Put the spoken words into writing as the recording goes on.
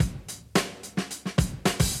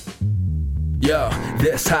Yo,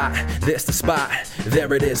 this hot, this the spot,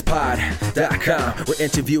 there it is, pod.com. We're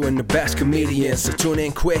interviewing the best comedians, so tune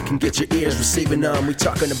in quick and get your ears receiving them. We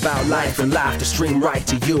talking about life and life to stream right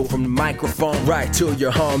to you, from the microphone right to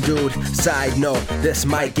your home, dude. Side note, this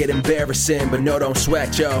might get embarrassing, but no, don't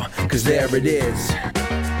sweat, yo, cause there it is.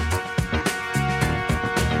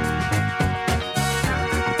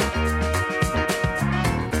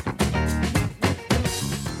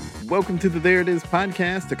 Welcome to the There It Is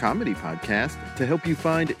podcast, a comedy podcast to help you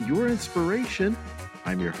find your inspiration.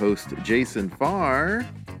 I'm your host, Jason Farr.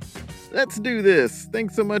 Let's do this.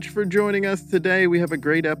 Thanks so much for joining us today. We have a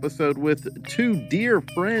great episode with two dear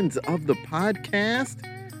friends of the podcast.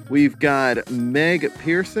 We've got Meg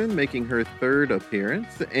Pearson making her third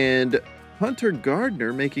appearance and Hunter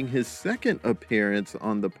Gardner making his second appearance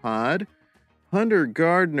on the pod. Hunter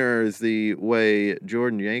Gardner is the way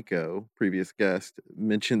Jordan Yanko, previous guest,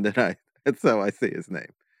 mentioned that's how I say his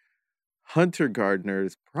name. Hunter Gardner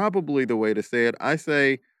is probably the way to say it. I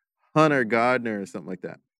say Hunter Gardner or something like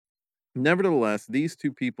that. Nevertheless, these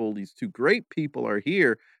two great people are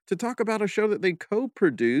here to talk about a show that they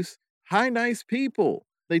co-produce, Hi Nice People.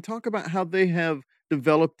 They talk about how they have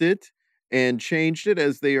developed it and changed it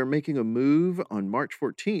as they are making a move on March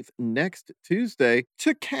 14th, next Tuesday,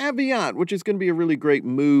 to Caveat, which is going to be a really great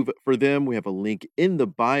move for them. We have a link in the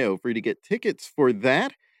bio for you to get tickets for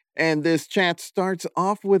that. And this chat starts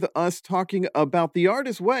off with us talking about The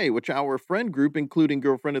Artist Way, which our friend group, including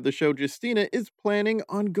girlfriend of the show, Justina, is planning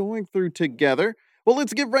on going through together. Well,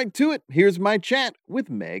 let's get right to it. Here's my chat with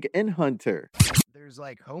Meg and Hunter. There's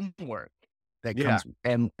like homework that comes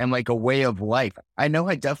and like a way of life. I know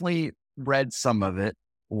I definitely read some of it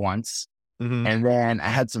once. Mm-hmm. And then I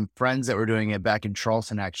had some friends that were doing it back in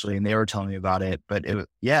Charleston, actually, and they were telling me about it. But it was,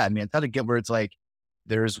 it's how to get where it's like,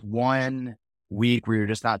 there's one week where you're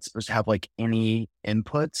just not supposed to have like any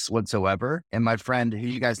inputs whatsoever. And my friend, who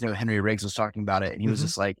you guys know, Henry Riggs, was talking about it. And he was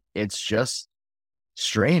just like, it's just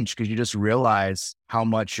strange because you just realize how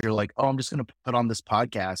much you're like, oh, I'm just going to put on this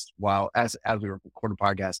podcast while as we record a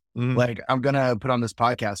podcast, like I'm going to put on this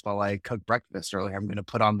podcast while I cook breakfast, or like I'm going to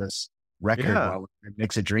put on this record while I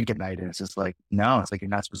mix a drink at night. And it's just like, no, it's like, you're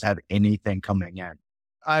not supposed to have anything coming in.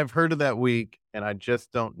 I've heard of that week and I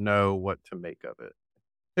just don't know what to make of it.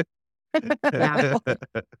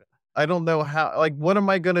 I don't know how, like, what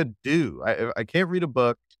am I going to do? I can't read a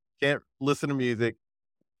book, can't listen to music,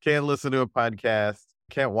 can't listen to a podcast,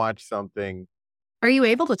 can't watch something. Are you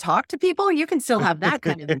able to talk to people? You can still have that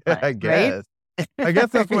kind of input, I guess. Right? I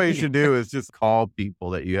guess that's what you should do, is just call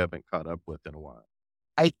people that you haven't caught up with in a while.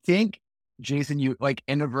 I think, Jason, you like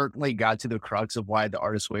inadvertently got to the crux of why The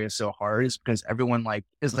Artist Way is so hard, is because everyone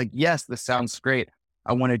is like, yes, this sounds great,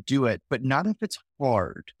 I want to do it, but not if it's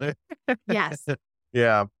hard. Yes.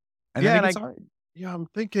 Yeah. And I think it's hard. Yeah, I'm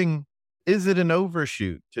thinking, is it an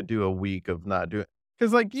overshoot to do a week of not doing it?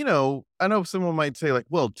 Because, like, you know, I know someone might say, like,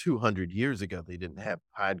 well, 200 years ago, they didn't have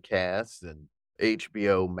podcasts and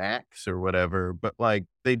HBO Max or whatever, but, like,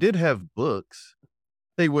 they did have books.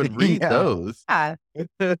 They would read those. Yeah.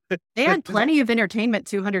 They had plenty of entertainment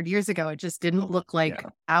 200 years ago. It just didn't look like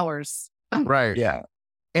ours. Right. Yeah.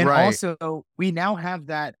 And also, we now have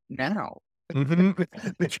that now.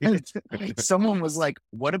 Because someone was like,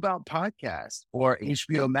 what about podcasts or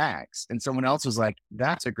HBO Max? And someone else was like,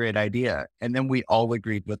 that's a great idea. And then we all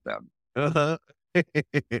agreed with them.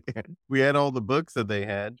 We had all the books that they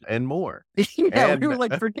had and more. We were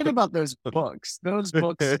like, forget about those books. Those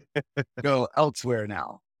books go elsewhere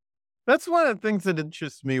now. That's one of the things that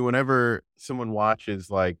interests me whenever someone watches,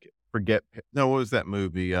 like, what was that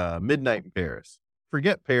movie? Midnight in Paris.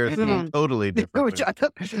 Forget Paris is a totally different. I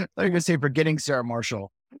thought you were going to say Forgetting Sarah Marshall.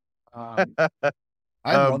 I'd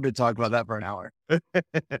love to talk about that for an hour.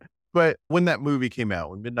 But when that movie came out,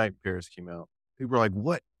 when Midnight in Paris came out, people were like,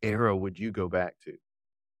 what era would you go back to?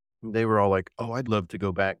 And they were all like, oh, I'd love to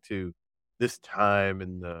go back to this time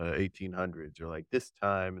in the 1800s, or like this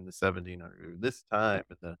time in the 1700s, or this time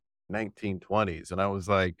in the 1920s. And I was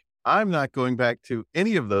like, I'm not going back to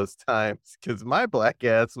any of those times, because my black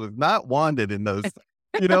ass was not wanted in those,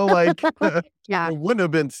 you know, like, it wouldn't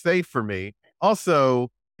have been safe for me.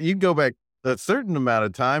 Also, you go back a certain amount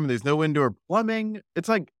of time and there's no indoor plumbing. It's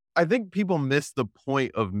like, I think people miss the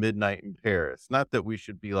point of Midnight in Paris. Not that we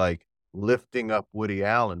should be like lifting up Woody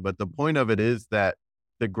Allen, but the point of it is that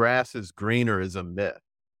the grass is greener is a myth.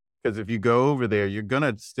 Because if you go over there, you're going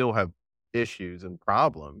to still have issues and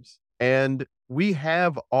problems. And we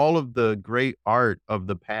have all of the great art of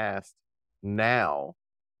the past now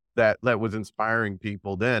that was inspiring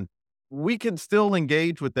people then. We can still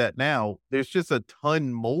engage with that now. There's just a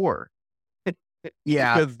ton more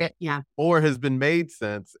Yeah. Because or has been made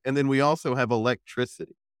since. And then we also have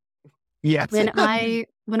electricity. Yes.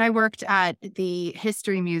 When I worked at the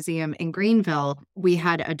History Museum in Greenville, we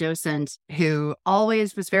had a docent who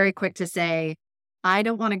always was very quick to say, I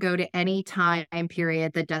don't want to go to any time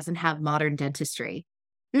period that doesn't have modern dentistry.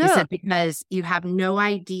 He said, because you have no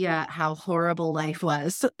idea how horrible life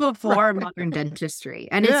was before modern dentistry.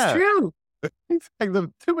 And it's true. It's like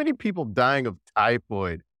too many people dying of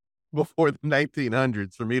typhoid before the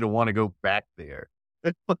 1900s for me to want to go back there.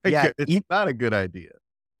 It's not a good idea.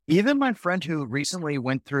 Even my friend who recently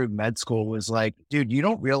went through med school was like, dude, you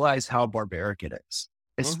don't realize how barbaric it is,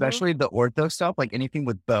 especially the ortho stuff, like anything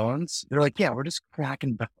with bones. They're like, yeah, we're just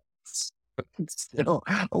cracking bones. Still,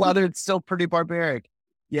 a lot of it's still pretty barbaric.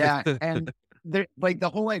 Yeah. And like the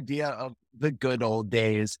whole idea of the good old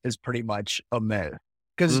days is pretty much a myth.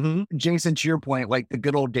 Because Jason, to your point, like the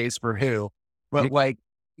good old days for who? But like,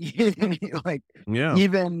 like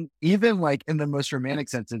even like in the most romantic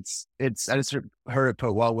sense, it's I just heard it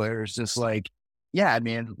put well where it's just like, yeah, I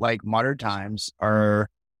mean, like modern times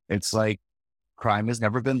it's like crime has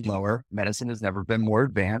never been lower, medicine has never been more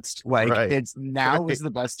advanced. Like it's now is the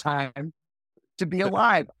best time to be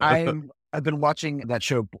alive. I've been watching that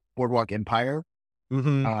show Boardwalk Empire,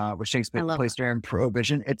 which takes place during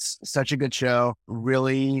Prohibition. It's such a good show.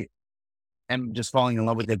 Really am just falling in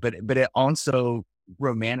love with it, but it also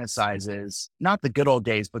romanticizes not the good old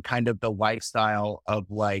days, but kind of the lifestyle of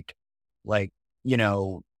like, you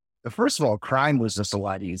know, first of all, crime was just a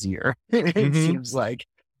lot easier. It seems like,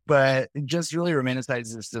 but it just really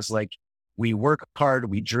romanticizes this, like, we work hard,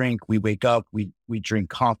 we drink, we wake up, we drink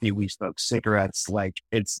coffee, we smoke cigarettes. Like,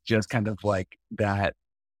 it's just kind of like that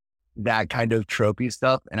kind of tropey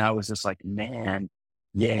stuff. And I was just like, man,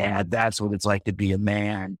 yeah, that's what it's like to be a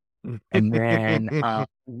man. And then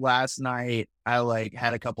last night I like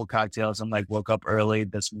had a couple cocktails and like woke up early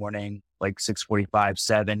this morning, like 6:45,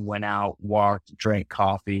 7, went out, walked, drank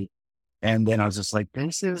coffee. And then I was just like,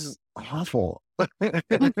 this is awful. I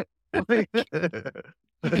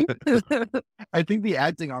think the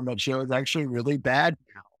acting on that show is actually really bad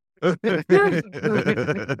now.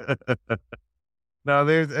 Now,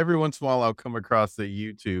 there's every once in a while I'll come across a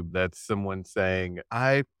YouTube that's someone saying,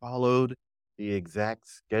 I followed the exact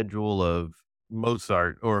schedule of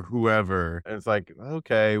Mozart or whoever. And it's like,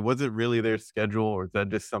 okay, was it really their schedule or is that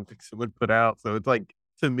just something someone put out? So it's like,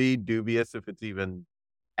 to me, dubious if it's even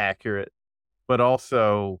accurate. But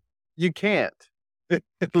also, you can't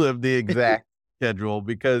live the exact schedule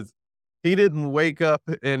because he didn't wake up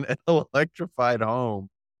in an electrified home.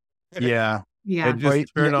 Yeah. And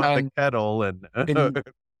just turn on the kettle and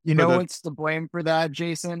you know what's the blame for that,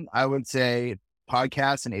 Jason? I would say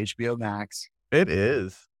podcasts and HBO Max. It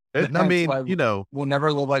is. I mean, you know, we'll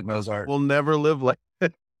never live like Mozart. We'll never live like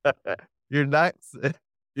you're not.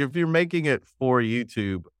 If you're making it for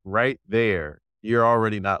YouTube right there, you're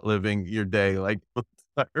already not living your day like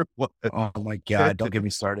Mozart was. Oh my God. Don't get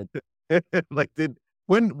me started. Like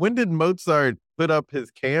when did Mozart put up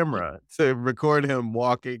his camera to record him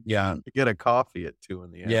walking to get a coffee at 2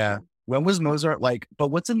 a.m? Yeah. When was Mozart like, but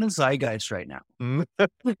what's in the zeitgeist right now?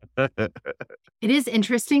 It is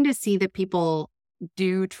interesting to see that people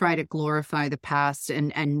do try to glorify the past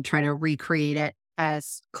and try to recreate it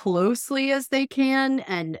as closely as they can.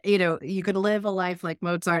 And, you know, you could live a life like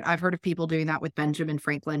Mozart. I've heard of people doing that with Benjamin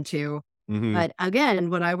Franklin too. But again,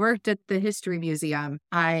 when I worked at the History Museum,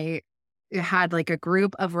 I had like a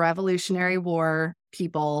group of Revolutionary War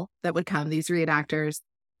people that would come, these reenactors.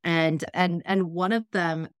 And one of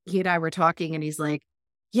them, he and I were talking and he's like,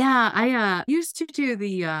 yeah, I used to do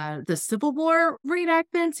the Civil War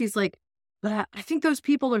reenactments. He's like, but I think those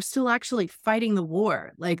people are still actually fighting the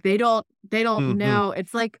war. Like they don't know.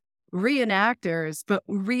 It's like reenactors, but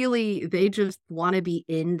really they just want to be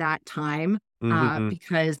in that time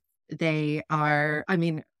because they are, I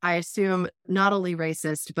mean, I assume not only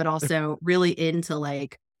racist, but also really into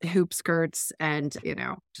like hoop skirts and, you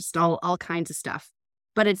know, just all kinds of stuff.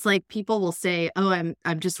 But it's like people will say, oh,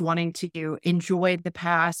 I'm just wanting to enjoy the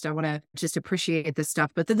past. I want to just appreciate this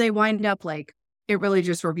stuff. But then they wind up like, it really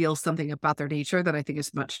just reveals something about their nature that I think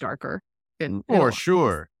is much darker. For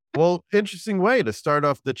sure. Well, interesting way to start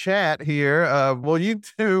off the chat here. Well, you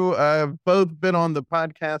two both been on the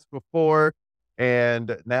podcast before,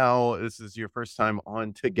 and now this is your first time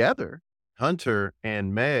on together. Hunter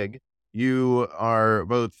and Meg, you are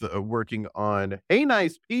both working on Hey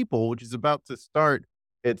Nice People, which is about to start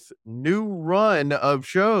its new run of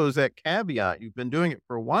shows at Caveat. You've been doing it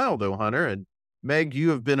for a while, though, Hunter. And Meg, you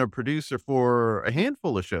have been a producer for a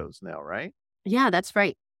handful of shows now, right? Yeah, that's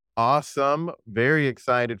right. Awesome. Very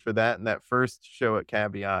excited for that. And that first show at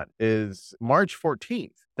Caveat is March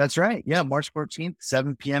 14th. That's right. Yeah, March 14th,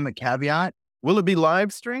 7 p.m. at Caveat. Will it be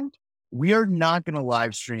live streamed? We are not going to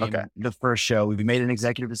live stream the first show. We've made an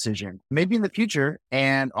executive decision. Maybe in the future,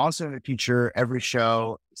 and also in the future, every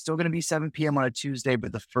show is still going to be 7 p.m. on a Tuesday,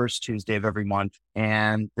 but the first Tuesday of every month.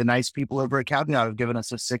 And the nice people over at Caveat have given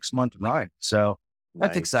us a 6-month run. So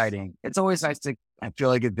that's exciting. It's always nice to, I feel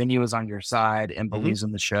like a venue is on your side and believes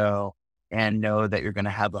in the show and know that you're going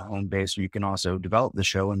to have a home base where you can also develop the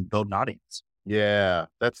show and build an audience. Yeah,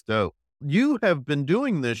 that's dope. You have been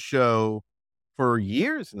doing this show for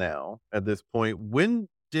years now at this point. When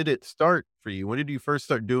did it start for you? When did you first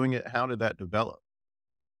start doing it? How did that develop?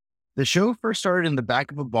 The show first started in the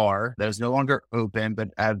back of a bar that is no longer open, but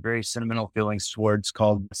I have very sentimental feelings towards,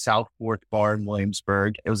 called South Fourth Bar in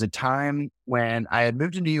Williamsburg. It was a time when I had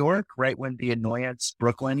moved to New York, right when the Annoyance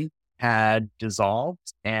Brooklyn had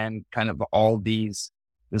dissolved, and kind of all this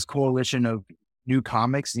coalition of new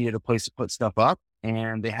comics needed a place to put stuff up.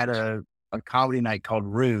 And they had a comedy night called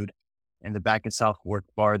Rude in the back of South Fourth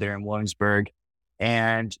Bar there in Williamsburg.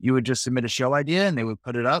 And you would just submit a show idea and they would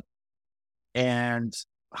put it up. And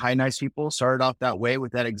High Nice People started off that way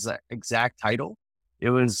with that exact title.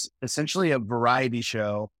 It was essentially a variety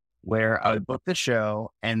show where I would book the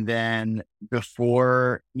show, and then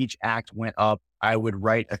before each act went up, I would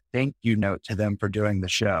write a thank you note to them for doing the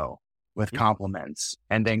show with compliments,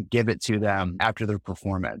 and then give it to them after their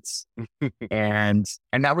performance. and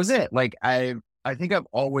that was it. Like I think I've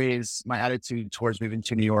always, my attitude towards moving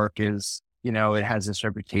to New York is, you know, it has this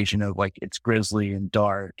reputation of like, it's grisly and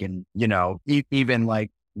dark and, you know, even like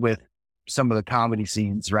with some of the comedy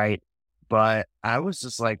scenes. Right. But I was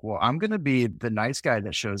just like, well, I'm going to be the nice guy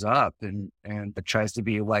that shows up and that tries to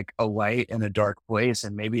be like a light in a dark place.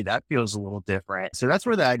 And maybe that feels a little different. So that's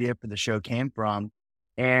where the idea for the show came from.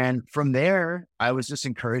 And from there, I was just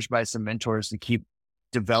encouraged by some mentors to keep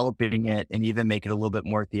developing it and even make it a little bit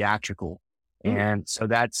more theatrical. And so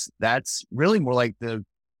that's really more like the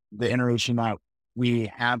iteration that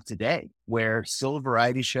we have today, where still a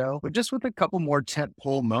variety show, but just with a couple more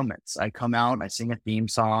tentpole moments. I come out, I sing a theme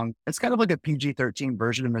song. It's kind of like a PG-13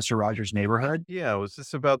 version of Mr. Rogers' Neighborhood. Yeah, I was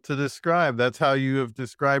just about to describe. That's how you have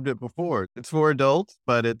described it before. It's for adults,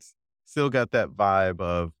 but it's still got that vibe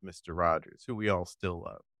of Mr. Rogers, who we all still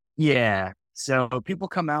love. Yeah. So people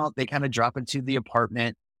come out, they kind of drop into the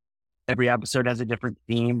apartment. Every episode has a different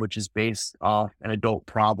theme, which is based off an adult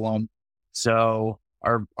problem. So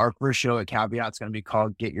our first show at Caveat is going to be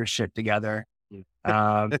called Get Your Shit Together.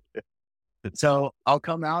 So I'll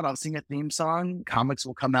come out, I'll sing a theme song. Comics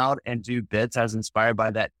will come out and do bits as inspired by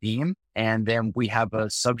that theme. And then we have a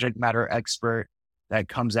subject matter expert that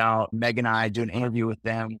comes out. Meg and I do an interview with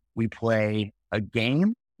them. We play a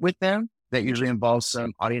game with them that usually involves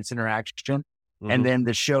some audience interaction. And then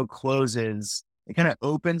the show closes. It kind of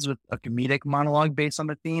opens with a comedic monologue based on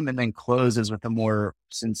the theme and then closes with a more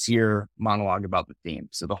sincere monologue about the theme.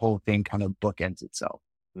 So the whole thing kind of bookends itself.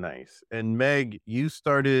 Nice. And Meg, you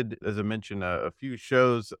started, as I mentioned, a few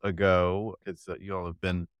shows ago, because you all have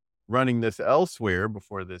been running this elsewhere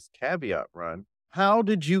before this Caveat run. How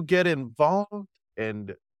did you get involved,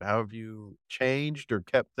 and how have you changed or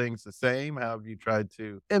kept things the same? How have you tried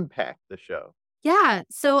to impact the show? Yeah.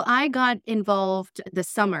 So I got involved the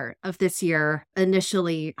summer of this year.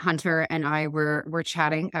 Initially, Hunter and I were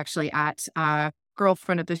chatting actually at a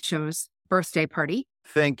girlfriend of the show's birthday party.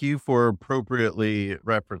 Thank you for appropriately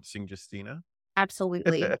referencing Justina.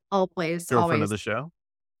 Absolutely. Always. Girlfriend of the show.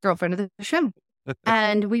 Girlfriend of the show.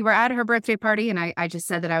 And we were at her birthday party, and I just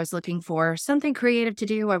said that I was looking for something creative to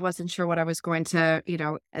do. I wasn't sure what I was going to,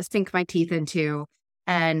 sink my teeth into.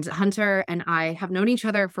 And Hunter and I have known each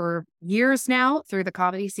other for years now through the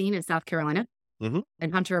comedy scene in South Carolina.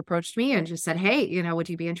 And Hunter approached me and just said, hey, would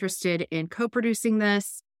you be interested in co-producing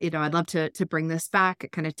this? I'd love to bring this back.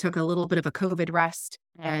 It kind of took a little bit of a COVID rest,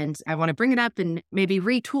 and I want to bring it up and maybe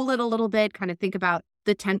retool it a little bit, kind of think about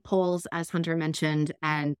the tent poles, as Hunter mentioned.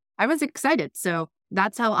 And I was excited. So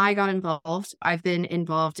that's how I got involved. I've been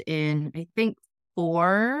involved in, I think,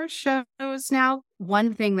 4 shows now.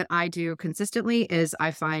 One thing that I do consistently is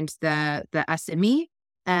I find the SME,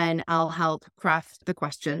 and I'll help craft the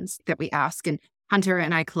questions that we ask. And Hunter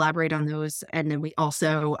and I collaborate on those. And then we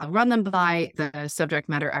also run them by the subject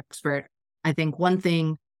matter expert. I think one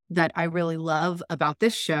thing that I really love about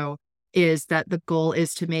this show is that the goal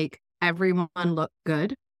is to make everyone look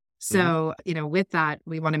good. So, with that,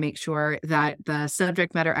 we want to make sure that the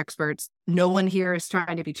subject matter experts, no one here is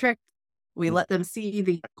trying to be tricked. We let them see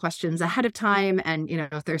the questions ahead of time. And,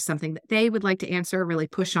 if there's something that they would like to answer, really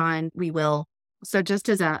push on, we will. So just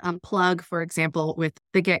as a plug, for example, with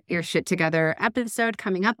the Get Your Shit Together episode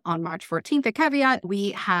coming up on March 14th at Caveat,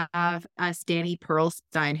 we have Danny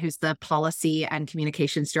Pearlstein, who's the Policy and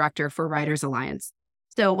Communications Director for Writers Alliance.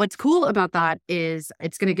 So what's cool about that is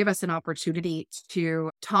it's going to give us an opportunity to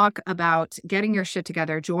talk about getting your shit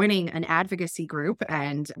together, joining an advocacy group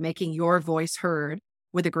and making your voice heard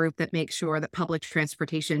with a group that makes sure that public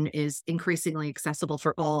transportation is increasingly accessible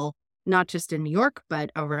for all, not just in New York,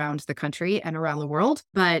 but around the country and around the world,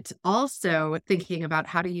 but also thinking about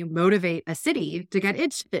how do you motivate a city to get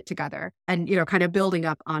its shit together and, kind of building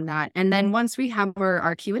up on that. And then once we have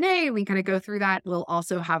our Q&A, we kind of go through that. We'll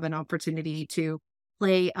also have an opportunity to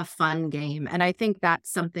play a fun game. And I think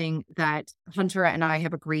that's something that Hunter and I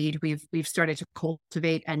have agreed we've started to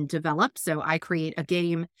cultivate and develop. So I create a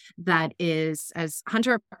game that is, as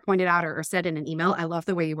Hunter pointed out or said in an email, I love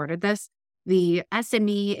the way you worded this. The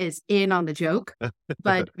SME is in on the joke,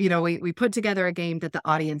 but we put together a game that the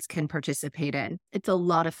audience can participate in. It's a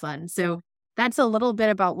lot of fun. So that's a little bit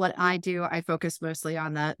about what I do. I focus mostly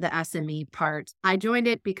on the SME part. I joined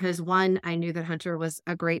it because one, I knew that Hunter was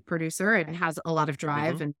a great producer and has a lot of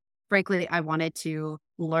drive. And frankly, I wanted to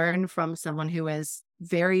learn from someone who is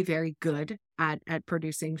very, very good at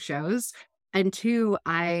producing shows. And two,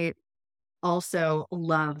 I also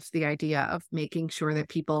love the idea of making sure that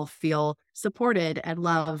people feel supported and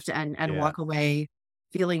loved and walk away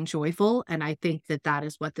feeling joyful. And I think that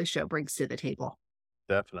is what the show brings to the table.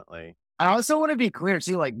 Definitely. I also want to be clear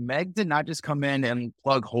too, like Meg did not just come in and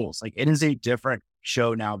plug holes. Like it is a different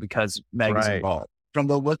show now because Meg is involved. From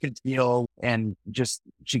the look and feel and just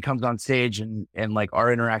she comes on stage and like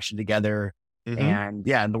our interaction together and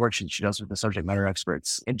and the work she does with the subject matter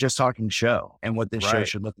experts and just talking show and what this show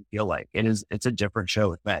should look and feel like. It's a different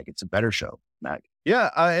show with Meg. It's a better show, Meg.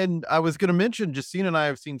 Yeah, and I was going to mention, Justine and I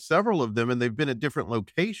have seen several of them, and they've been at different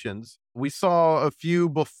locations. We saw a few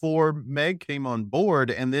before Meg came on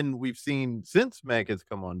board, and then we've seen since Meg has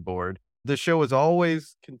come on board. The show is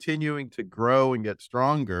always continuing to grow and get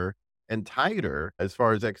stronger and tighter as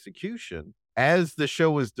far as execution. As the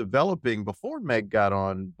show was developing before Meg got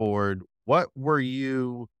on board, what were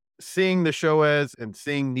you seeing the show as and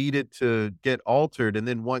seeing needed to get altered? And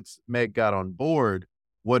then once Meg got on board,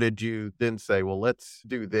 what did you then say, well, let's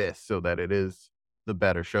do this so that it is the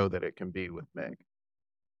better show that it can be with Meg?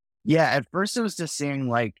 Yeah, at first it was just seeing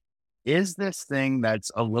like, is this thing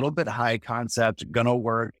that's a little bit high concept going to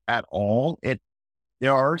work at all?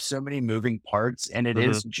 There are so many moving parts and it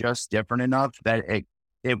is just different enough that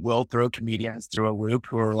it will throw comedians through a loop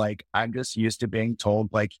who are like, I'm just used to being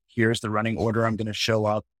told like, here's the running order. I'm going to show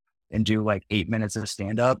up and do like 8 minutes of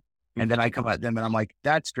stand up. And then I come at them and I'm like,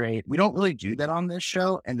 that's great. We don't really do that on this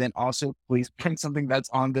show. And then also please bring something that's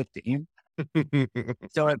on the theme.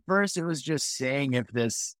 So at first it was just saying if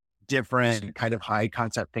this different kind of high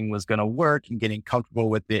concept thing was going to work and getting comfortable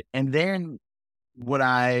with it. And then what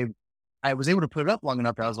I was able to put it up long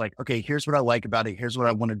enough. I was like, okay, here's what I like about it. Here's what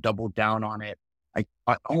I want to double down on it.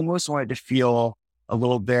 I almost wanted to feel a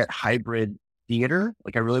little bit hybrid theater.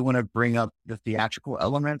 Like I really want to bring up the theatrical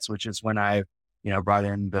elements, which is when I brought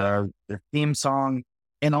in the theme song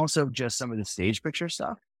and also just some of the stage picture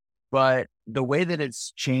stuff. But the way that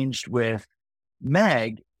it's changed with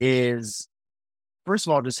Meg is, first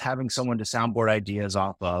of all, just having someone to soundboard ideas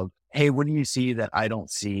off of. Hey, what do you see that I don't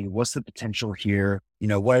see? What's the potential here?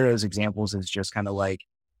 What are those examples is just kind of like,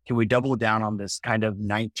 can we double down on this kind of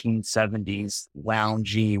 1970s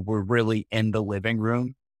loungy, we're really in the living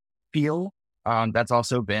room feel? That's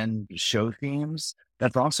also been show themes.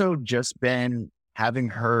 That's also just been having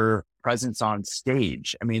her presence on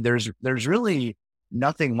stage. I mean, there's really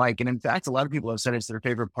nothing like, and in fact, a lot of people have said it's their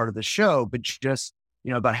favorite part of the show, but just,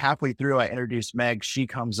 about halfway through, I introduced Meg, she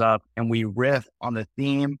comes up and we riff on the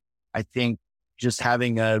theme. I think just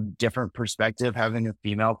having a different perspective, having a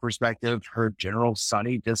female perspective, her general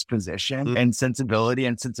sunny disposition and sensibility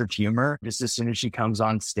and sense of humor, just as soon as she comes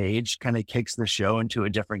on stage, kind of kicks the show into a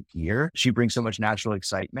different gear. She brings so much natural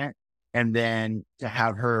excitement. And then to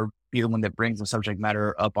have her be the one that brings the subject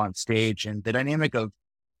matter up on stage and the dynamic of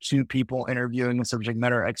two people interviewing a subject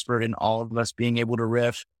matter expert and all of us being able to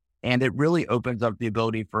riff. And it really opens up the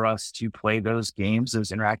ability for us to play those games, those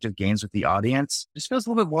interactive games with the audience. It just feels a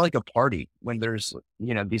little bit more like a party when there's,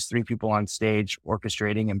 these three people on stage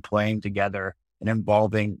orchestrating and playing together and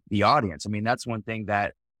involving the audience. I mean, that's one thing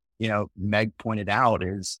that, Meg pointed out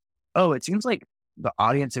is, it seems like the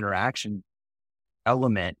audience interaction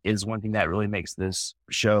element is one thing that really makes this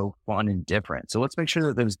show fun and different. So let's make sure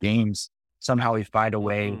that those games, somehow we find a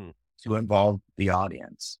way to involve the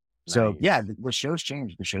audience. Nice. So the show's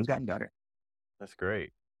changed. The show's gotten better. That's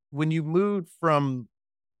great. When you moved from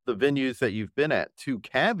the venues that you've been at to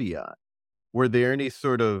Caveat, were there any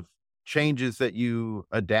sort of changes that you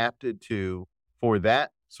adapted to for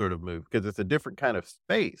that sort of move? Because it's a different kind of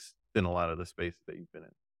space than a lot of the spaces that you've been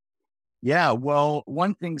in. Yeah, well,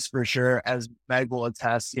 one thing's for sure, as Meg will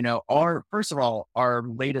attest, first of all, our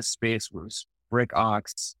latest space was Brick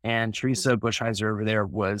Ox, and Teresa Bushheiser over there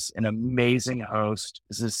was an amazing host.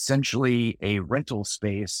 It's essentially a rental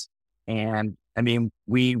space. And I mean,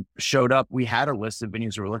 we showed up, we had a list of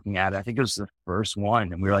venues we were looking at. I think it was the first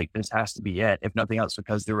one. And we were like, this has to be it, if nothing else,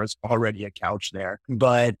 because there was already a couch there.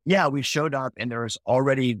 But yeah, we showed up and there was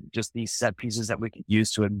already just these set pieces that we could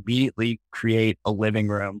use to immediately create a living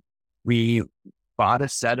room. We bought a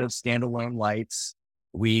set of standalone lights.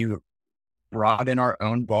 We brought in our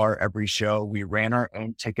own bar every show. We ran our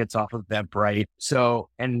own tickets off of Eventbrite. So,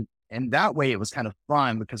 and that way it was kind of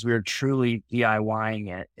fun because we were truly DIYing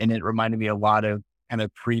it. And it reminded me a lot of kind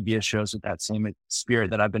of previous shows with that same spirit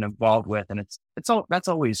that I've been involved with. And that's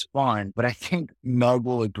always fun. But I think Meg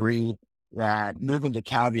will agree that moving to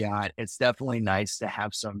Caveat, it's definitely nice to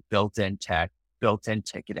have some built-in tech, built-in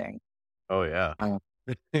ticketing. Oh yeah.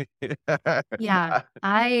 Yeah,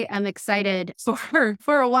 I am excited.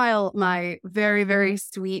 For a while, my very, very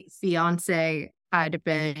sweet fiance had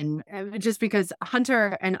been, just because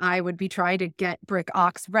Hunter and I would be trying to get Brick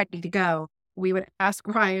Ox ready to go. We would ask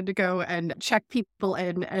Ryan to go and check people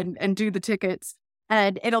in and do the tickets.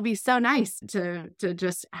 And it'll be so nice to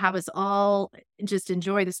just have us all just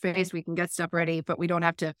enjoy the space. We can get stuff ready, but we don't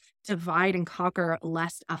have to divide and conquer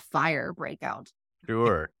lest a fire break out.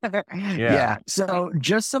 Sure. Yeah. So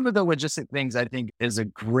just some of the logistic things I think is a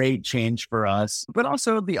great change for us, but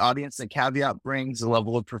also the audience that Caveat brings, the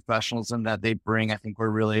level of professionalism that they bring, I think we're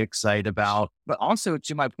really excited about. But also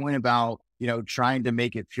to my point about, trying to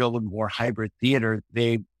make it feel a more hybrid theater,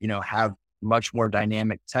 they, have much more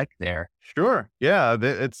dynamic tech there. Sure. Yeah.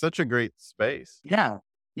 It's such a great space. Yeah.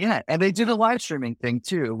 Yeah. And they did a live streaming thing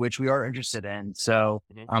too, which we are interested in. So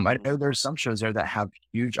I know there's some shows there that have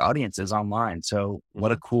huge audiences online. So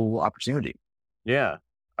what a cool opportunity. Yeah.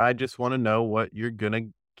 I just want to know what you're going to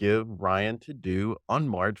give Ryan to do on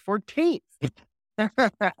March 14th.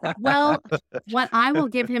 Well, what I will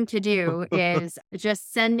give him to do is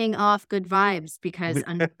just sending off good vibes, because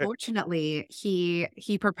unfortunately he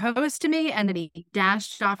proposed to me and then he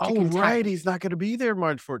dashed off to Kentucky. Right. He's not going to be there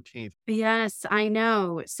March 14th. Yes, I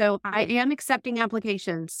know. So I am accepting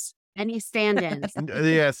applications. Any stand-ins?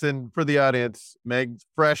 Yes. And for the audience, Meg's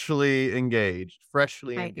freshly engaged.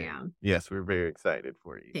 I am. Yes, we're very excited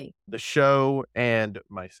for you. Thanks. The show and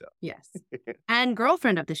myself. Yes. And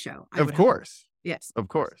girlfriend of the show. Of course. Yes. Of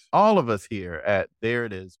course. All of us here at There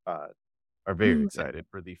It Is Pod are very excited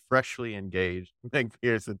for the freshly engaged Meg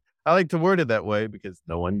Pearson. I like to word it that way because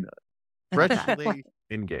no one does. Freshly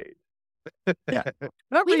engaged. Yeah.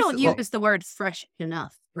 We don't use the word fresh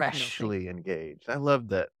enough. Freshly engaged. I love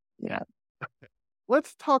that. Yeah.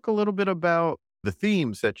 Let's talk a little bit about the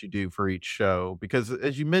themes that you do for each show, because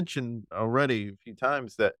as you mentioned already a few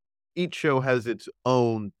times, that each show has its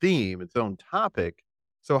own theme, its own topic.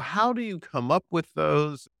 So how do you come up with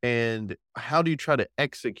those and how do you try to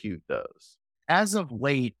execute those? As of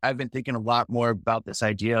late, I've been thinking a lot more about this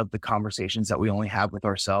idea of the conversations that we only have with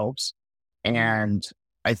ourselves. And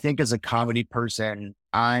I think as a comedy person,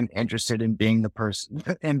 I'm interested in being the person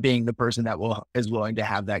that is willing to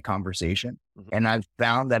have that conversation. And I've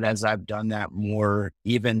found that as I've done that more,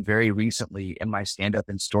 even very recently in my stand-up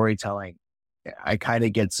and storytelling, I kind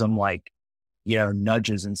of get some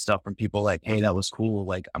nudges and stuff from people like, hey, that was cool.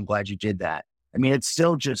 Like, I'm glad you did that. I mean, it's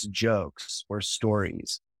still just jokes or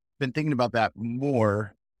stories. Been thinking about that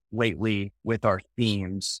more lately with our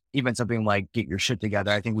themes, even something like get your shit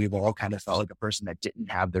together. I think we've all kind of felt like a person that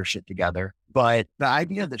didn't have their shit together. But the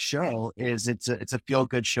idea of the show is it's a feel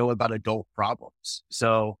good show about adult problems.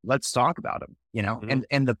 So let's talk about them, And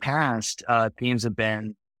in the past, themes have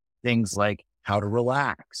been things like how to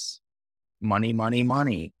relax,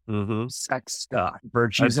 money, sex stuff,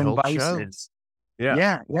 virtues and vices.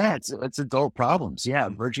 Yeah. It's adult problems. Yeah.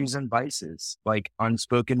 Virtues and vices, like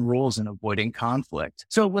unspoken rules and avoiding conflict.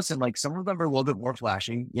 So listen, like some of them are a little bit more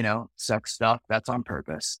flashy, sex stuff. That's on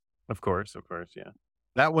purpose. Of course. Yeah.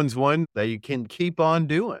 That one's one that you can keep on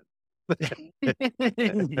doing.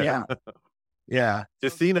 Yeah. Yeah.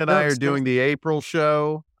 Justina and I are doing the April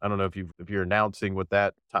show. I don't know if you're announcing what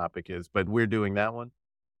that topic is, but we're doing that one.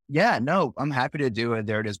 Yeah, no, I'm happy to do it.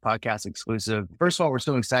 There It Is podcast exclusive. First of all, we're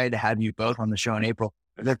so excited to have you both on the show in April.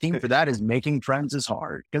 The theme for that is making friends is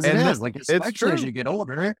hard, because it is, like, especially as you get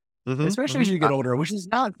older, which is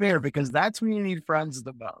not fair because that's when you need friends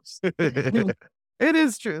the most. It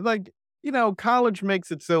is true. Like, college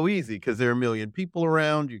makes it so easy because there are a million people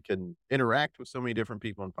around. You can interact with so many different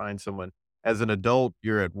people and find someone. As an adult,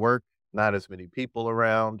 you're at work, not as many people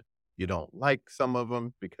around. You don't like some of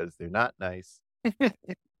them because they're not nice.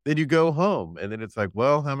 Then you go home and then it's like,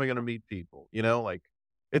 well, how am I going to meet people? Like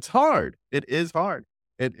it's hard. It is hard.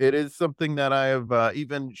 It is something that I have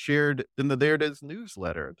even shared in the There It Is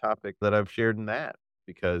newsletter, a topic that I've shared in that,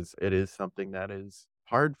 because it is something that is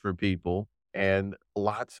hard for people and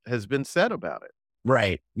lots has been said about it.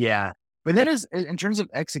 Right. Yeah. But that is, in terms of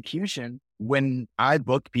execution, when I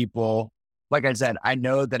book people, like I said, I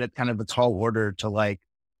know that it's kind of a tall order to like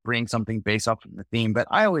bring something based off of the theme, but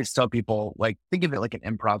I always tell people, like, think of it like an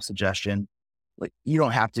improv suggestion. Like, you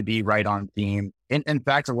don't have to be right on theme. In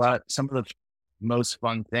fact, some of the most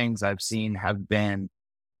fun things I've seen have been,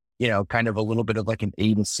 kind of a little bit of like an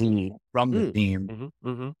A to C from the theme. Mm-hmm,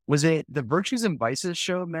 mm-hmm. Was it the Virtues and Vices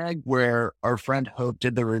show, Meg, where our friend Hope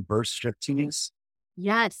did the reverse striptease?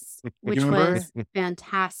 Yes, which was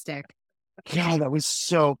fantastic. Yeah, that was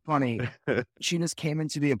so funny. She just came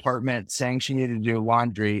into the apartment saying she needed to do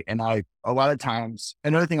laundry. And a lot of times,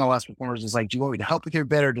 another thing I'll ask performers is like, do you want me to help with your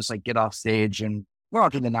bit or just like get off stage? And we're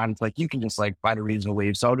often the night, it's like, you can just like find a reason to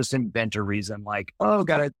leave. So I'll just invent a reason like, oh,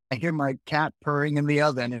 I hear my cat purring in the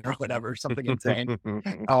oven or whatever, something insane.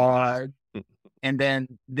 And then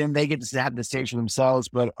they get to have the stage for themselves.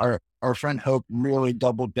 But our friend Hope really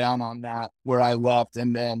doubled down on that where I left.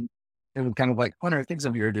 And then it was kind of like, Hunter thinks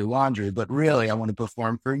I'm here to do laundry, but really I want to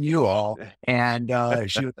perform for you all. And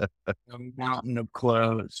she was a mountain of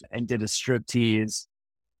clothes and did a striptease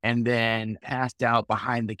and then passed out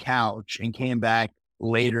behind the couch and came back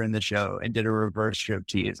later in the show and did a reverse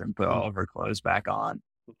striptease and put all of her clothes back on.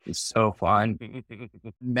 It's so fun.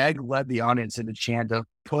 Meg led the audience in a chant of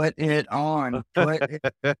 "Put it on." It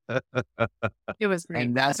was great.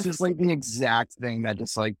 And that's just like the exact thing that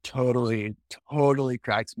just like totally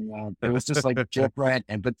cracks me up. It was just like different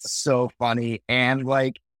but so funny. And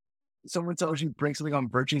like someone tells you bring something on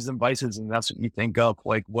Virtues and Vices, and that's what you think of.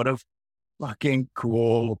 Like, what a fucking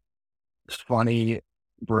cool, funny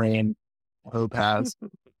brain Hope has.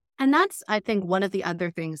 And that's, I think, one of the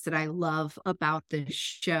other things that I love about this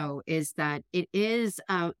show is that it is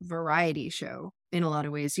a variety show in a lot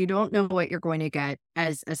of ways. You don't know what you're going to get.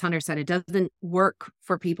 As Hunter said, it doesn't work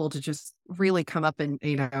for people to just really come up and,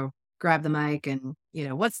 grab the mic and,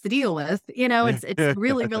 what's the deal with? It's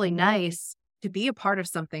really, really nice to be a part of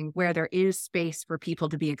something where there is space for people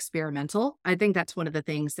to be experimental. I think that's one of the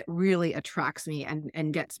things that really attracts me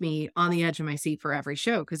and gets me on the edge of my seat for every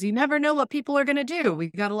show, because you never know what people are going to do.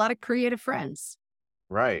 We've got a lot of creative friends.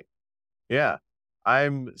 Right. Yeah.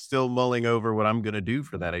 I'm still mulling over what I'm going to do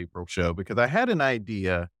for that April show because I had an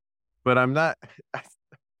idea, but I'm not,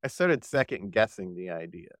 I started second guessing the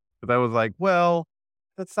idea because I was like, well,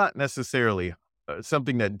 that's not necessarily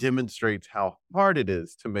something that demonstrates how hard it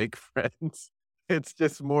is to make friends. It's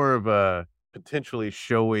just more of a potentially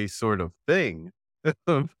showy sort of thing,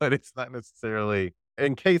 but it's not necessarily,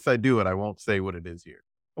 in case I do it, I won't say what it is here.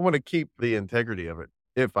 I want to keep the integrity of it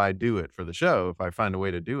if I do it for the show, if I find a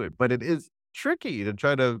way to do it. But it is tricky to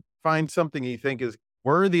try to find something you think is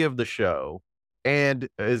worthy of the show and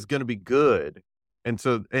is going to be good. And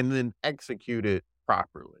then execute it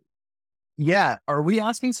properly. Yeah. Are we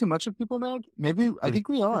asking too much of people, Meg? Maybe, I think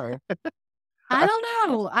we are. I don't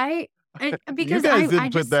know. Because you guys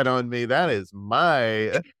didn't put that on me. That is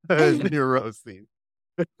my neuroses.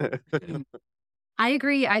 I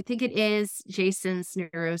agree. I think it is Jason's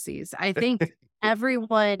neuroses. I think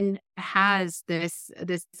everyone has this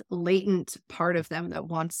latent part of them that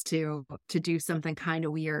wants to do something kind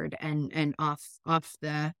of weird and off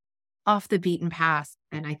the beaten path.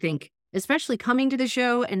 And I think especially coming to the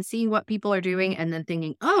show and seeing what people are doing and then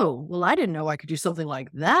thinking, oh, well, I didn't know I could do something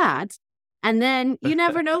like that. And then you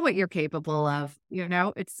never know what you're capable of.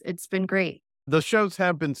 It's been great. The shows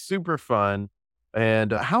have been super fun.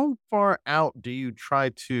 And how far out do you try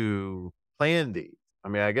to plan these? I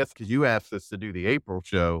mean, I guess because you asked us to do the April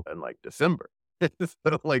show in like December.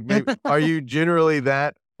 So like, maybe, are you generally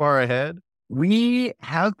that far ahead? We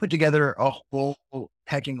have put together a whole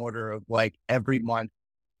pecking order of like every month.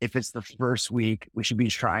 If it's the first week, we should be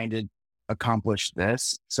trying to accomplish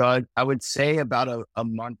this. So I would say about a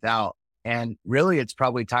month out. And really, it's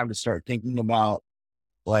probably time to start thinking about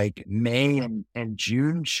like May and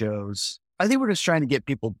June shows. I think we're just trying to get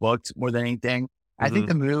people booked more than anything. Mm-hmm. I think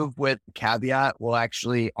the move with Caveat will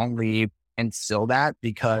actually only instill that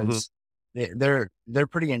because they're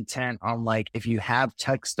pretty intent on like, if you have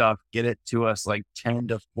tech stuff, get it to us like 10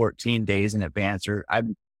 to 14 days in advance, or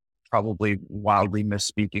I'm probably wildly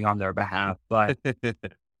misspeaking on their behalf, but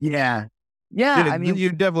yeah. Yeah, I mean,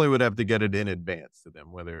 you definitely would have to get it in advance to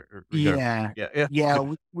them,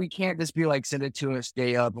 we can't just be like, send it to us,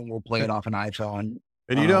 stay up, and we'll play it off an iPhone.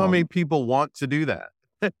 And you know how many people want to do that?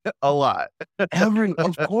 A lot.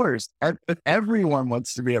 Of course, everyone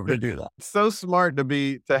wants to be able to do that. It's so smart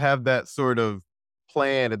to have that sort of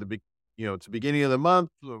plan at the beginning of the month.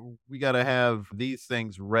 We got to have these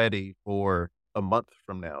things ready for a month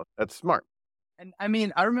from now. That's smart. And I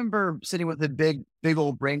mean, I remember sitting with a big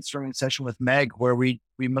old brainstorming session with Meg where we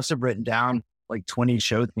must have written down like 20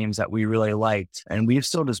 show themes that we really liked. And we've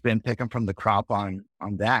still just been picking from the crop on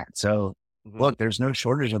that. So look, there's no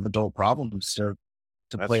shortage of adult problems to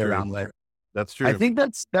play around with. That's true. I think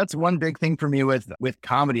that's one big thing for me with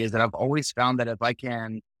comedy is that I've always found that if I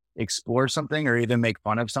can explore something or even make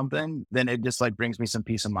fun of something, then it just like brings me some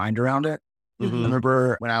peace of mind around it. I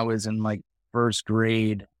remember when I was in like first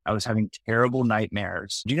grade, I was having terrible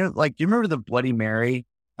nightmares. Do you remember the Bloody Mary?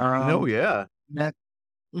 Oh yeah.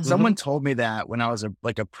 Someone told me that when I was a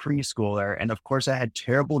preschooler. And of course I had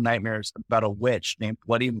terrible nightmares about a witch named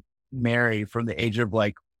Bloody Mary from the age of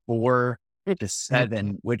like 4 to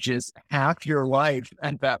 7, which is half your life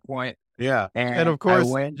at that point. Yeah. And of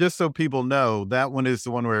course, just so people know, that one is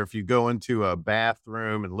the one where if you go into a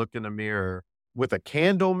bathroom and look in the mirror with a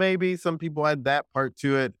candle, maybe some people add that part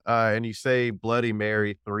to it. And you say Bloody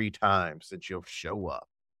Mary 3 times that you'll show up.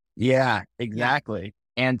 Yeah, exactly.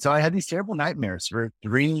 And so I had these terrible nightmares for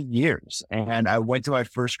 3 years. And I went to my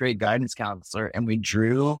first grade guidance counselor and we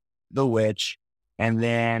drew the witch. And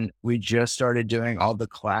then we just started doing all the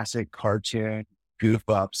classic cartoon goof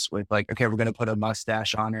ups with like, okay, we're going to put a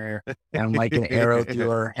mustache on her and like an arrow through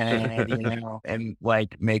her head, and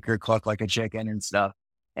like make her cluck like a chicken and stuff.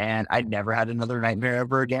 And I never had another nightmare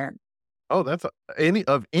ever again. Oh, that's any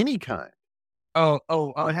kind.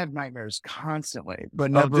 Oh, I had nightmares constantly,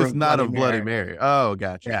 but never just not of Bloody Mary. Oh,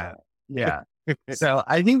 gotcha. Yeah. So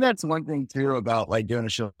I think that's one thing too about like doing a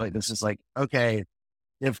show like this is like, okay,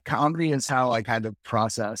 if comedy is how I kind of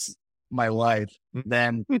process my life,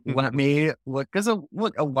 then let me look, because a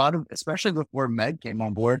lot of, especially before Meg came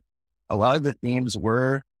on board, a lot of the themes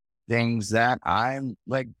were things that I'm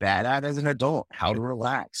like bad at as an adult, how to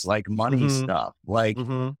relax, like money stuff, like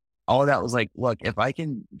all of that was like, look, if I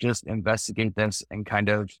can just investigate this and kind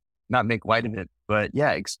of not make light of it, but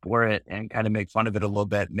explore it and kind of make fun of it a little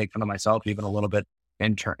bit, make fun of myself even a little bit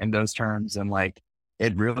in those terms. And like,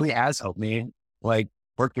 it really has helped me like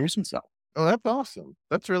work through some stuff. Oh, that's awesome.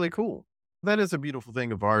 That's really cool. That is a beautiful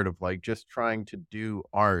thing of art, of like just trying to do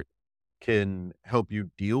art can help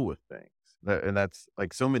you deal with things. And that's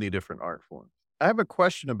like so many different art forms. I have a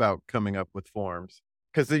question about coming up with forms,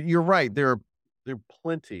 because you're right. There are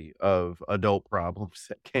plenty of adult problems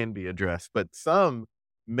that can be addressed, but some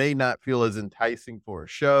may not feel as enticing for a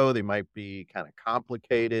show. They might be kind of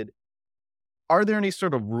complicated. Are there any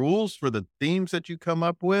sort of rules for the themes that you come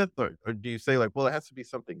up with? Or do you say like, well, it has to be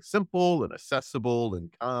something simple and accessible and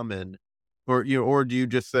common? Or do you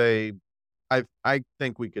just say, I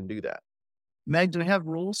think we can do that? Meg, do we have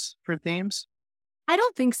rules for themes? I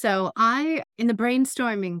don't think so. In the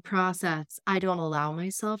brainstorming process, I don't allow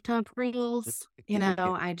myself to have rules.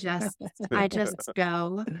 I just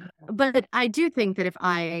go. But I do think that if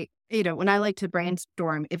I, when I like to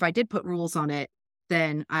brainstorm, if I did put rules on it,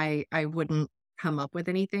 then I wouldn't come up with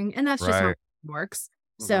anything. And that's just how it works.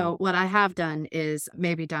 So what I have done is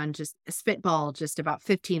maybe just spitball just about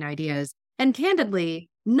 15 ideas. And candidly,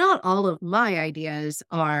 not all of my ideas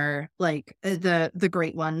are like the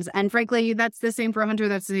great ones. And frankly, that's the same for Hunter.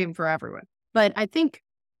 That's the same for everyone. But I think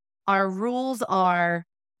our rules are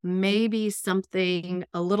maybe something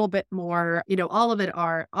a little bit more, all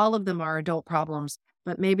of them are adult problems,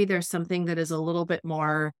 but maybe there's something that is a little bit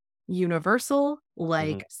more universal,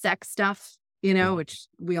 like sex stuff, which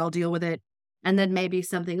we all deal with it. And then maybe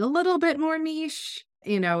something a little bit more niche,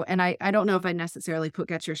 and I don't know if I necessarily put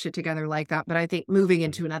Get Your Shit Together like that, but I think moving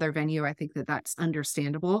into another venue, I think that that's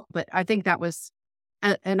understandable. But I think that was,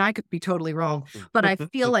 and I could be totally wrong, but I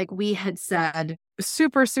feel like we had said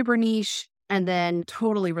super, super niche and then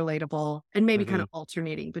totally relatable and maybe kind of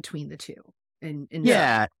alternating between the two. And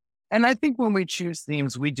I think when we choose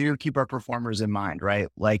themes, we do keep our performers in mind, right?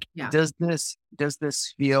 Like, does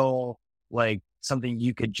this feel like something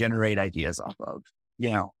you could generate ideas off of?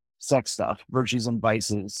 Sex stuff, virtues and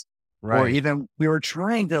vices, right? Or even we were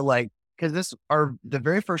trying to because the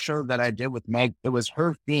very first show that I did with Meg, it was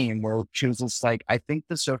her theme where she was just like, I think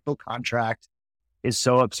the social contract is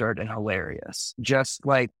so absurd and hilarious. Just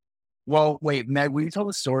like, well, wait, Meg, will you tell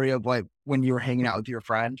the story of like when you were hanging out with your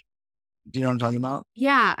friend? Do you know what I'm talking about?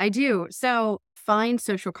 Yeah, I do. So find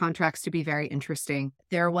social contracts to be very interesting.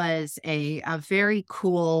 There was a very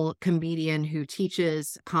cool comedian who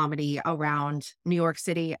teaches comedy around New York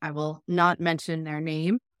City. I will not mention their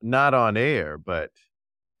name. Not on air, but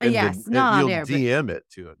yes, not you'll on air. DM it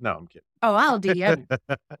to it. No, I'm kidding. Oh, I'll DM.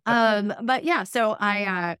 But yeah, so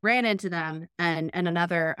I ran into them and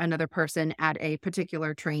another person at a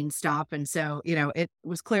particular train stop. And so, it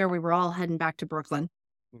was clear we were all heading back to Brooklyn.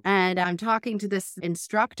 And I'm talking to this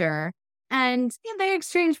instructor and they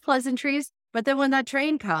exchange pleasantries. But then when that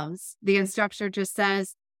train comes, the instructor just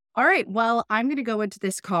says, all right, well, I'm going to go into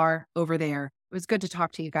this car over there. It was good to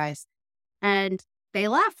talk to you guys. And they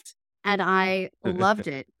left. And I loved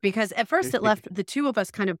it because at first it left the two of us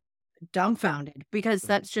kind of dumbfounded because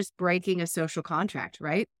that's just breaking a social contract,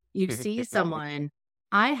 right? You see someone.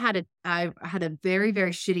 I had a very,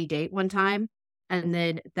 very shitty date one time. And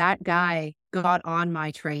then that guy got on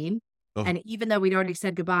my train. Oh. And even though we'd already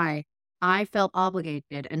said goodbye, I felt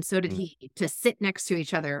obligated, and so did he, to sit next to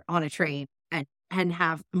each other on a train and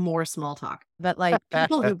have more small talk. But like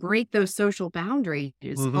people who break those social boundaries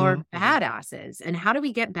are badasses. And how do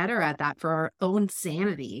we get better at that for our own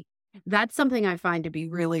sanity? That's something I find to be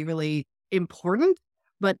really, really important,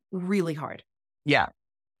 but really hard. Yeah.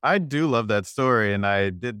 I do love that story, and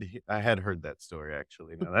I had heard that story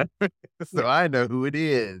actually. So I know who it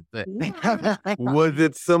is. Was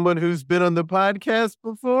it someone who's been on the podcast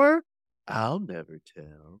before? I'll never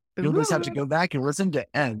tell. You'll just have to go back and listen to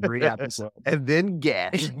every episode and then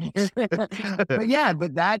guess.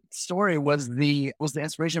 but that story was the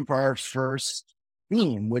inspiration for our first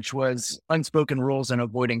theme, which was unspoken rules and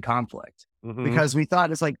avoiding conflict. Because we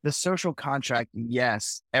thought it's like the social contract.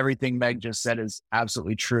 Yes, everything Meg just said is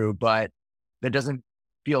absolutely true, but that doesn't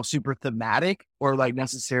feel super thematic or like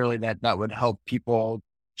necessarily that would help people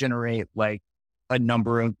generate like a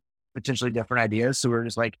number of potentially different ideas. So we're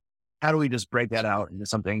just like, how do we just break that out into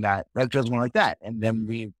something that feels more like that? And then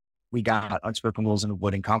we got unspoken rules and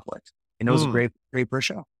avoiding conflict. And it was a great first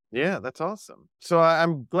show. Yeah, that's awesome. So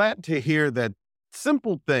I'm glad to hear that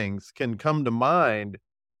simple things can come to mind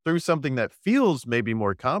through something that feels maybe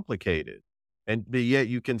more complicated, and yet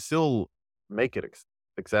you can still make it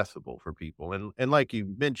accessible for people. And like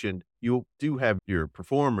you mentioned, you do have your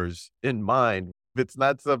performers in mind. If it's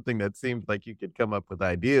not something that seems like you could come up with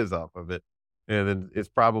ideas off of it, and then it's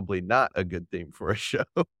probably not a good theme for a show.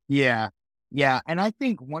 Yeah. And I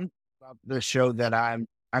think one about the show that I'm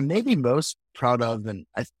maybe most proud of, and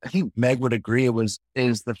I think Meg would agree,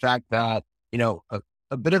 is the fact that,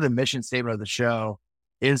 a bit of the mission statement of the show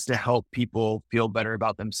is to help people feel better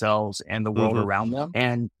about themselves and the world around them.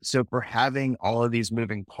 And so for having all of these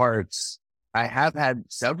moving parts, I have had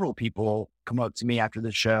several people come up to me after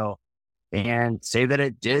the show and say that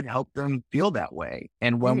it did help them feel that way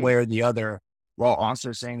in one way or the other, while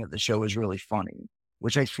also saying that the show was really funny,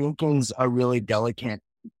 which I think is a really delicate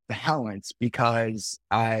balance, because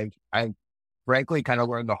I've frankly kind of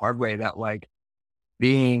learned the hard way that like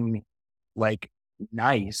being like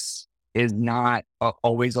nice is not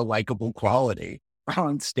always a likable quality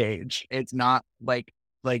on stage. It's not like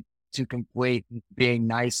to conflate being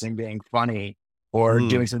nice and being funny or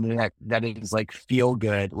doing something that is like feel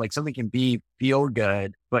good. Like something can be feel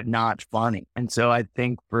good, but not funny. And so I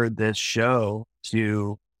think for this show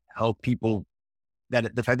to help people,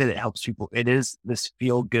 that the fact that it helps people, it is this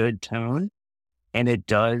feel good tone. And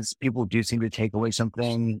people do seem to take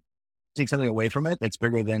something away from it that's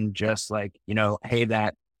bigger than just like, hey,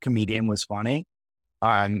 that comedian was funny.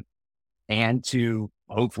 And to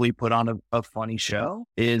hopefully put on a funny show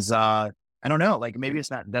is, I don't know, like maybe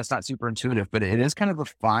that's not super intuitive, but it is kind of a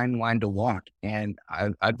fine line to walk. And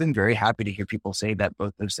I've been very happy to hear people say that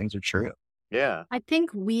both those things are true. Yeah. I think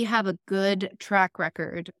we have a good track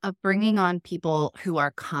record of bringing on people who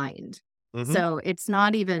are kind. So it's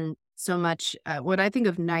not even so much what I think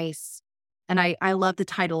of nice. And I love the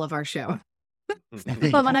title of our show.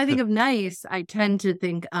 But when I think of nice, I tend to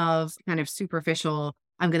think of kind of superficial,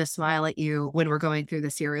 I'm going to smile at you when we're going through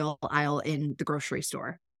the cereal aisle in the grocery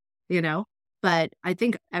store, But I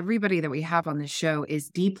think everybody that we have on this show is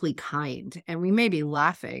deeply kind, and we may be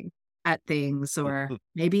laughing at things or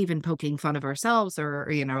maybe even poking fun of ourselves or,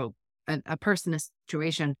 a person, a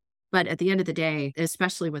situation. But at the end of the day,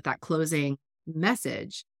 especially with that closing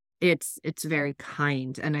message, it's very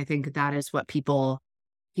kind. And I think that is what people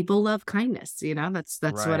love, kindness.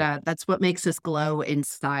 That's right. That's what makes us glow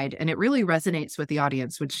inside. And it really resonates with the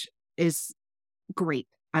audience, which is great.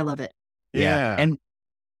 I love it. Yeah. And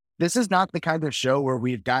this is not the kind of show where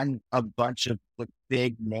we've gotten a bunch of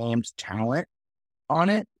big named talent on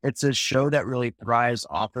it. It's a show that really thrives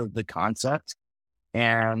off of the concept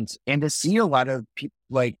And to see a lot of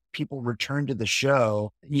people return to the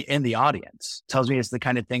show in the audience tells me it's the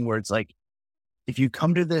kind of thing where it's like, if you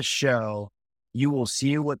come to this show, you will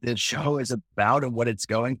see what this show is about and what it's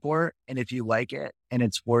going for. And if you like it and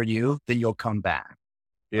it's for you, then you'll come back.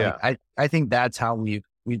 Yeah. I think that's how we've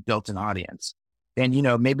built an audience. And,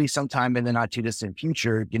 maybe sometime in the not too distant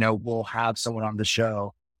future, we'll have someone on the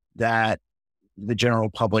show that the general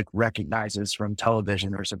public recognizes from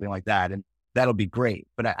television or something like that. And that'll be great.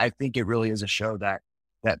 But I think it really is a show that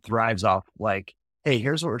thrives off like, hey,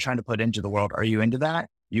 here's what we're trying to put into the world. Are you into that?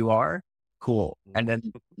 You are? Cool. And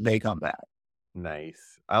then they come back. Nice.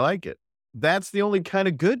 I like it. That's the only kind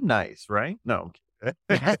of good nice, right? No.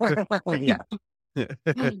 Yeah.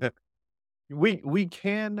 We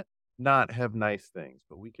can not have nice things,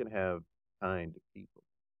 but we can have kind people.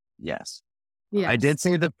 Yes. Yeah. I did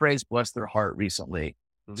say the phrase bless their heart recently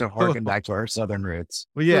to harken back to our Southern roots.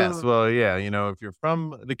 Well, yes. Well, yeah. If you're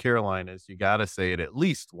from the Carolinas, you got to say it at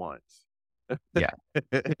least once. Yeah.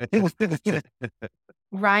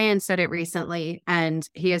 Ryan said it recently, and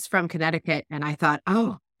he is from Connecticut. And I thought,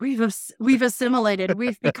 oh, we've assimilated.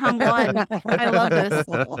 We've become one. I love this.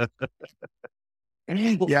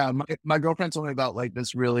 Yeah, my girlfriend told me about like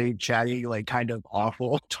this really chatty, like kind of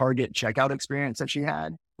awful Target checkout experience that she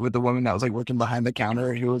had with the woman that was like working behind the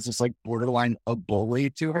counter who was just like borderline a bully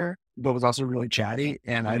to her, but was also really chatty.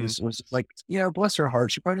 And I just was like, bless her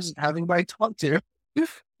heart. She probably doesn't have anybody to talk to.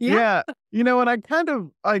 Yeah. And I kind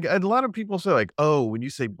of like a lot of people say like, oh, when you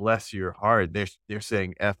say bless your heart, they're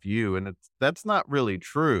saying F you. And that's not really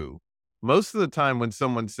true. Most of the time when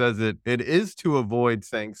someone says it, it is to avoid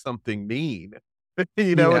saying something mean.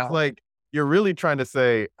 It's like you're really trying to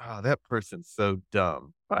say, oh, that person's so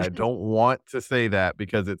dumb. I don't want to say that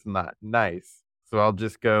because it's not nice. So I'll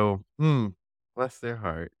just go, bless their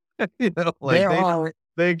heart. They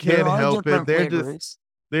can't help it.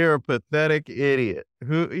 They're a pathetic idiot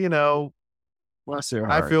who, bless their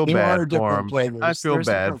heart. I feel bad for them. I feel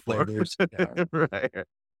bad for them. Yeah. Right.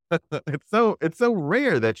 It's so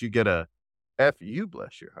rare that you get a F you,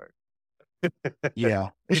 bless your heart. Yeah.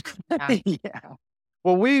 Yeah.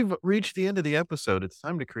 Well, we've reached the end of the episode. It's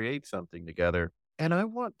time to create something together. And I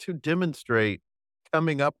want to demonstrate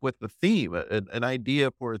coming up with a theme, an idea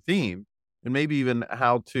for a theme, and maybe even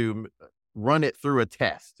how to run it through a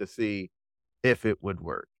test to see if it would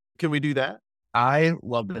work. Can we do that? I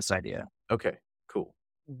love this idea. Okay, cool.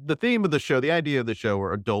 The theme of the show, the idea of the show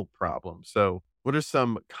are adult problems. So what are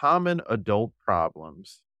some common adult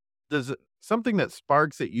problems? Does something that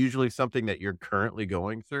sparks it usually something that you're currently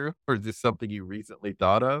going through, or is this something you recently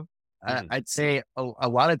thought of? I'd say a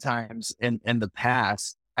lot of times in the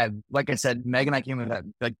past, like I said, Meg and I came with that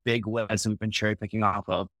like big list we've been cherry picking off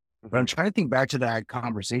of. But I'm trying to think back to that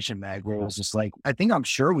conversation, Meg, where it was just like, I'm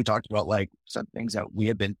sure we talked about like some things that we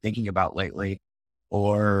have been thinking about lately,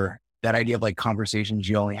 or that idea of like conversations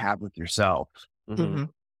you only have with yourself. Mm-hmm.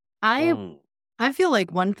 I feel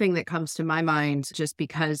like one thing that comes to my mind just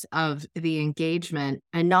because of the engagement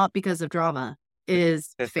and not because of drama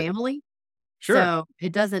is family. Sure. So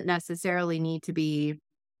it doesn't necessarily need to be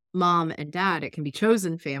mom and dad. It can be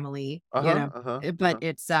chosen family, but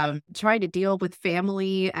it's trying to deal with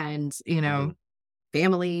family and,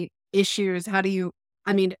 family issues.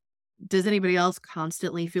 Does anybody else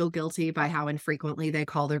constantly feel guilty by how infrequently they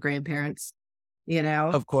call their grandparents?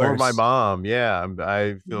 Of course. Or my mom. Yeah.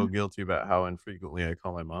 I feel guilty about how infrequently I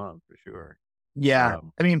call my mom for sure. Yeah.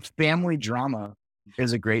 Family drama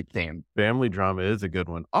is a great theme. Family drama is a good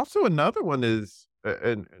one. Also, another one is,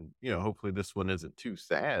 and hopefully this one isn't too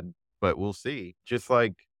sad, but we'll see. Just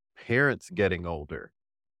like parents getting older.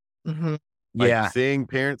 Mm-hmm. Like seeing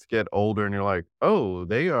parents get older and you're like, oh,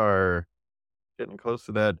 they are getting close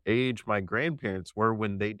to that age my grandparents were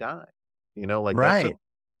when they died. Right.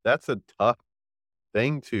 That's a tough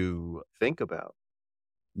thing to think about.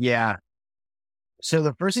 Yeah. So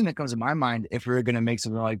the first thing that comes to my mind, if we were going to make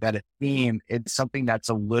something like that a theme, it's something that's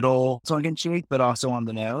a little tongue in cheek, but also on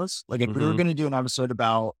the nose. Like if we were going to do an episode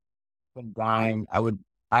about dying, I would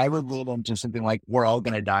lead into something like we're all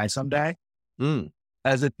going to die someday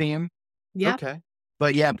as a theme. Yeah. Okay.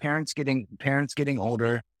 But yeah, parents getting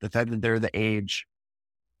older, the fact that they're the age.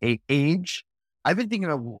 I've been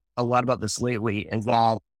thinking a lot about this lately, and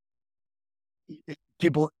that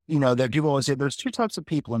people always say there's two types of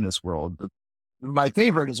people in this world. My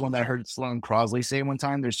favorite is one that I heard Sloane Crosley say one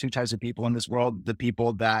time. There's two types of people in this world: the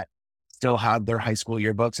people that still have their high school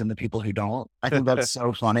yearbooks and the people who don't. I think that's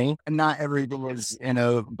so funny. And not everything is in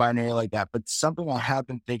a binary like that, but something I have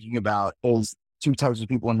been thinking about is two types of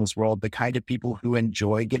people in this world: the kind of people who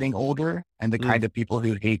enjoy getting older and the kind of people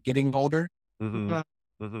who hate getting older.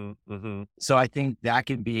 Mm-hmm. So I think that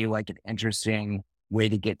could be like an interesting way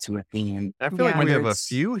to get to a theme. I feel like we have a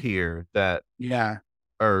few here that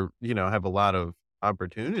are, have a lot of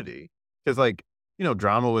opportunity. Because like,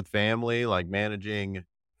 drama with family, like managing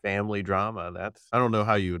family drama, I don't know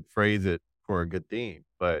how you would phrase it for a good theme,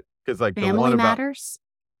 but because like family the one matters.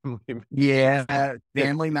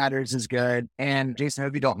 Family matters is good. And Jason, I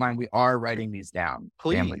hope you don't mind, we are writing these down.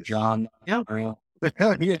 Please. Family drama.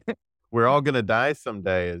 We're all gonna die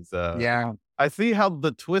someday is I see how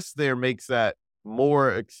the twist there makes that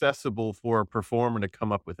more accessible for a performer to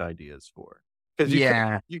come up with ideas for. Because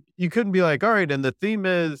you couldn't be like, all right, and the theme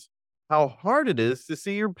is how hard it is to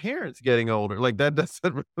see your parents getting older. Like that's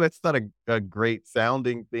not a great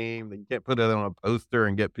sounding theme. You can't put it on a poster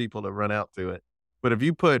and get people to run out to it. But if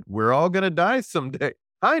you put, we're all going to die someday.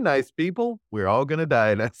 Hi, nice people. We're all going to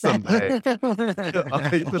die someday. You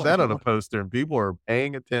put that on a poster and people are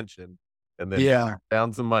paying attention and then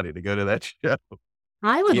found some money to go to that show.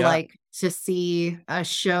 I would like to see a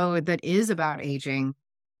show that is about aging.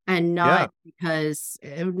 And not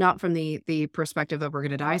not from the perspective that we're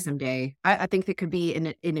going to die someday. I think that could be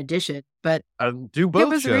in addition, but do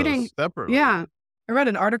both shows separately. Yeah. I read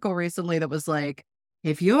an article recently that was like,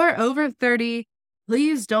 if you're over 30,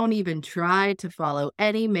 please don't even try to follow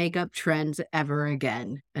any makeup trends ever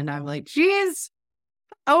again. And I'm like, geez,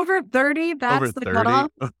 over 30, that's over the 30? Cutoff.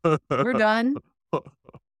 We're done.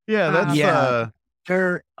 That's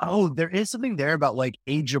there is something there about like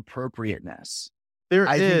age appropriateness.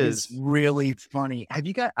 I think it's really funny.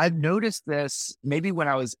 I've noticed this maybe when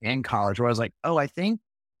I was in college where I was like, I think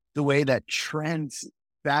the way that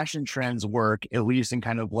fashion trends work, at least in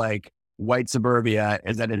kind of like white suburbia,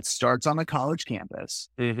 is that it starts on the college campus.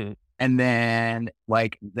 And then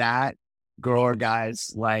like that girl or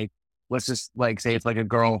guys, like, let's just like say it's like a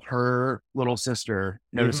girl, her little sister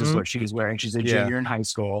notices what she's wearing. She's a junior in high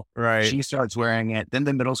school. Right. She starts wearing it. Then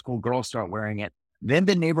the middle school girls start wearing it. Then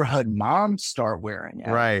the neighborhood moms start wearing it.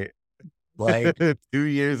 Right. Like 2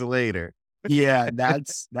 years later.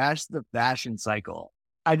 That's the fashion cycle.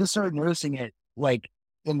 I just started noticing it like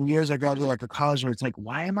in the years I graduated like to college where it's like,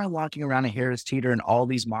 why am I walking around a Harris Teeter and all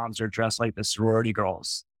these moms are dressed like the sorority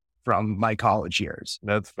girls from my college years?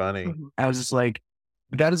 That's funny. I was just like,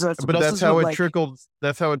 that's how it trickles.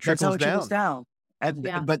 That's how it trickles down.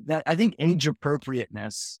 But I think age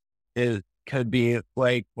appropriateness could be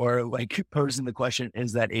like, or like posing the question,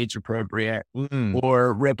 is that age appropriate?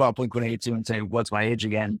 Or rip up Blink-182 and say, what's my age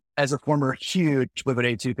again? As a former huge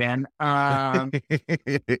Blink-182 fan.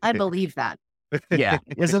 I believe that.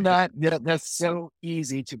 Isn't that's so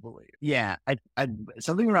easy to believe.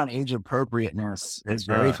 Something around age appropriateness is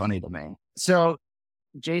very funny to me. So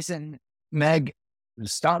Jason, Meg,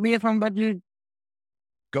 stop me if I'm about to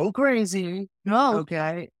go crazy. No.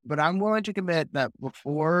 Okay. But I'm willing to commit that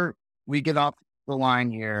before we get off the line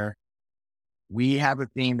here, we have a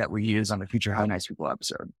theme that we use on the future How Nice People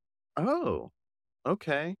episode. Oh,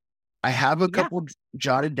 okay. I have a couple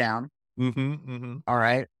jotted down. All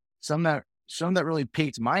right. Some that really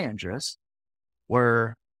piqued my interest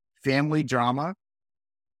were family drama.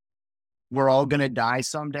 We're all going to die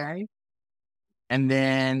someday. And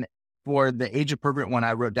then for the age appropriate one,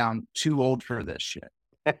 I wrote down too old for this shit.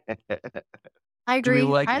 I agree. Do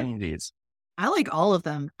we like any of these? I like all of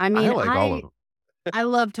them. I mean, like all of them. I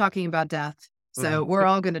love talking about death. So we're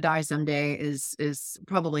all going to die someday is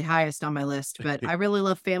probably highest on my list, but I really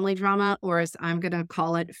love family drama, or as I'm going to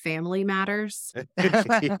call it, family matters. Stick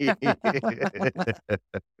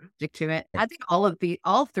to it. I think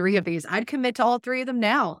all three of these, I'd commit to all three of them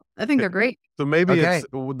now. I think they're great. So maybe it's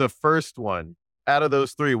the first one out of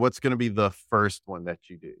those three. What's going to be the first one that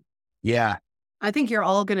you do? Yeah. I think you're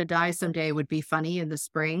all going to die someday would be funny in the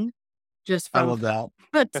spring. Just from I love that.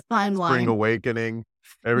 The timeline. Spring awakening.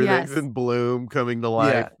 Everything's in bloom, coming to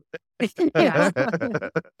life.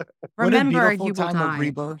 Remember, you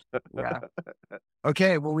will die.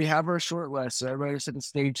 Okay, well, we have our short list, so everybody just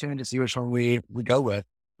stay tuned to see which one we go with.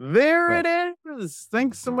 There it is.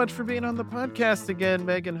 Thanks so much for being on the podcast again,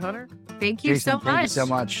 Megan Hunter. Thank you so much. Thank you so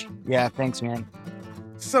much. Yeah, thanks, man.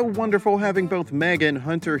 So wonderful having both Meg and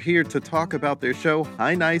Hunter here to talk about their show,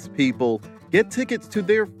 Hi Nice People. Get tickets to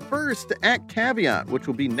their first at Caveat, which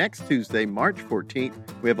will be next Tuesday, March 14th.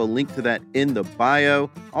 We have a link to that in the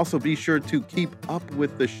bio. Also, be sure to keep up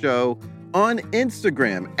with the show on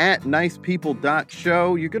Instagram at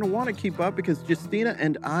nicepeople.show. You're going to want to keep up because Justina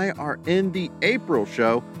and I are in the April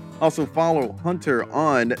show. Also, follow Hunter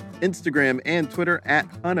on Instagram and Twitter at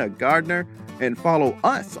Hannah Gardner. And follow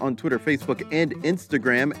us on Twitter, Facebook, and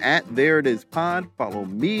Instagram at There It Is Pod. Follow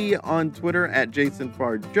me on Twitter at Jason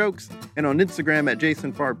Farr Jokes and on Instagram at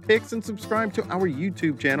Jason Farr Pics, and subscribe to our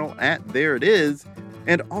YouTube channel at There It Is.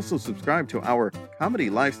 And also subscribe to our comedy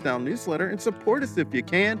lifestyle newsletter and support us if you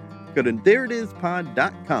can. Go to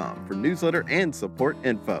thereitispod.com for newsletter and support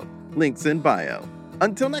info. Links in bio.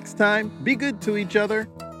 Until next time, be good to each other.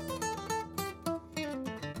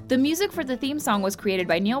 The music for the theme song was created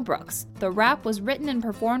by Neil Brooks. The rap was written and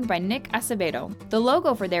performed by Nick Acevedo. The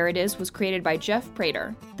logo for There It Is was created by Jeff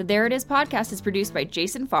Prater. The There It Is podcast is produced by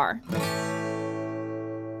Jason Farr.